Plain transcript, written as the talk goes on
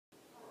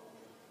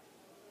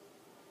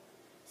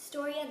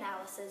Story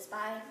analysis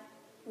by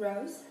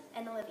Rose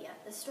and Olivia.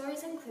 The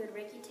stories include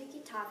Rikki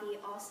Tikki Tavi,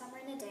 All Summer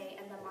in a Day,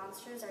 and The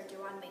Monsters Are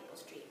Due on Maple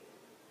Street.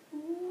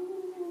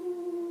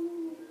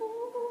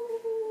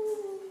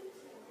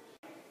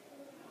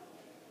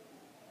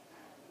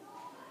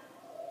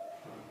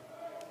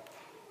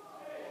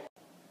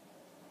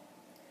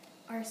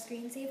 Our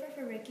screensaver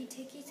for Rikki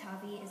Tikki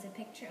Tavi is a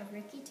picture of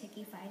Rikki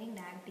Tikki fighting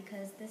Mag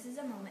because this is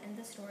a moment in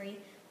the story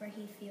where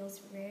he feels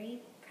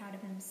very proud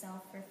of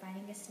himself for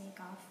fighting a snake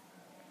off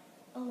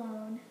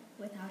alone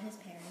without his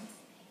parents,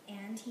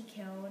 and he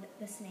killed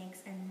the snakes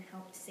and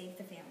helped save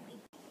the family.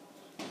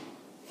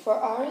 For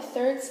our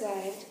third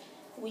slide,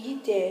 we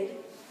did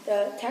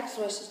the text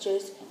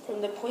messages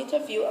from the point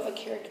of view of a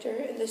character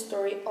in the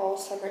story All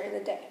Summer in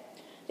a Day.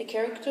 The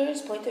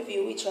character's point of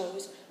view we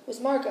chose was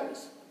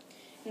Margot's.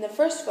 In the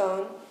first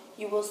phone,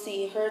 you will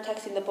see her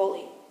texting the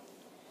bully.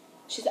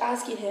 She's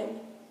asking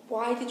him,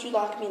 "Why did you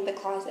lock me in the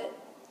closet?"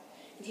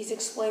 And he's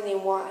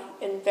explaining why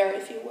in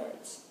very few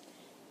words.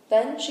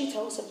 Then she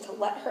tells him to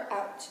let her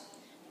out,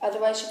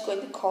 otherwise she's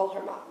going to call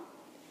her mom.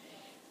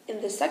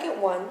 In the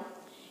second one,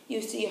 you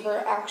see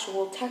her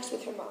actual text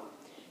with her mom,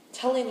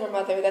 telling her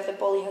mother that the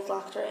bully has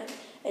locked her in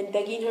and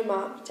begging her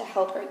mom to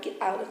help her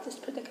get out of this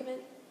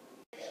predicament.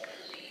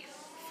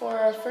 For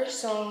our first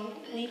song,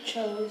 we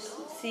chose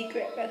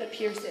Secret by the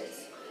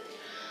Pierces.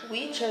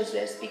 We chose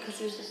this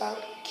because it was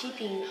about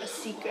keeping a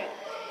secret,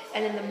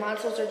 and in The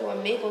Monsters Are Due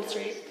on Maple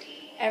Street,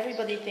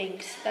 everybody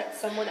thinks that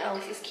someone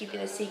else is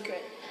keeping a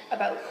secret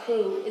about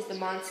who is the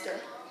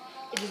monster.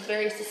 It is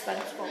very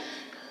suspenseful.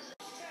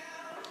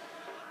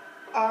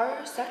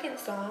 Our second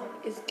song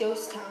is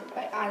Ghost Town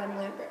by Adam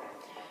Lambert.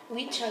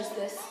 We chose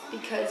this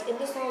because in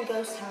the song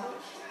Ghost Town,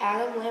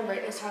 Adam Lambert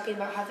is talking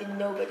about having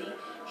nobody.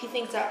 He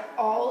thinks that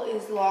all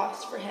is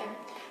lost for him,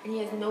 and he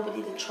has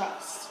nobody to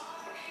trust.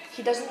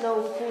 He doesn't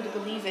know who to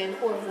believe in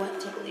or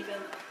what to believe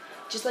in.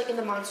 Just like in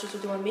The Monsters Are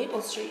Due on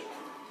Maple Street.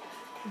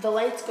 The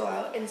lights go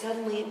out, and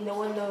suddenly no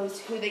one knows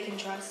who they can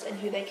trust and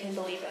who they can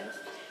believe in.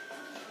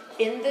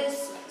 In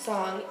this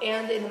song,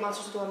 and in The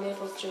Monsters Are Due on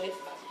Maple Street,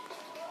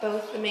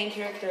 both the main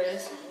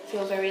characters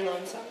feel very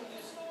lonesome.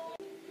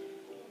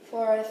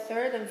 For our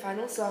third and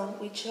final song,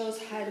 we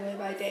chose Hideaway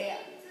by Daya.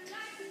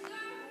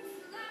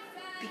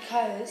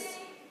 Because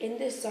in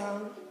this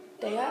song,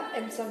 Daya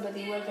and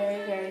somebody were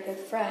very, very good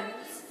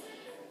friends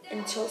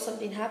until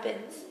something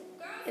happens,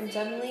 and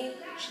suddenly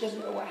she doesn't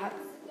know what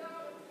happened.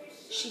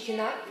 She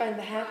cannot find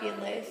the happy in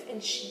life,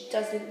 and she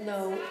doesn't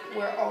know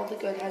where all the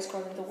good has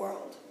gone in the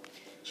world.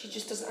 She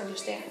just doesn't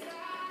understand.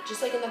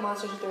 Just like in The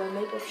Monsters Are Due on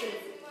Maple Street,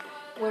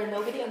 where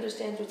nobody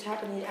understands what's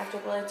happening after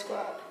the lights go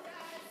out.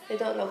 They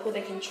don't know who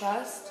they can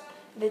trust.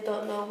 They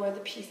don't know where the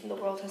peace in the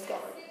world has gone.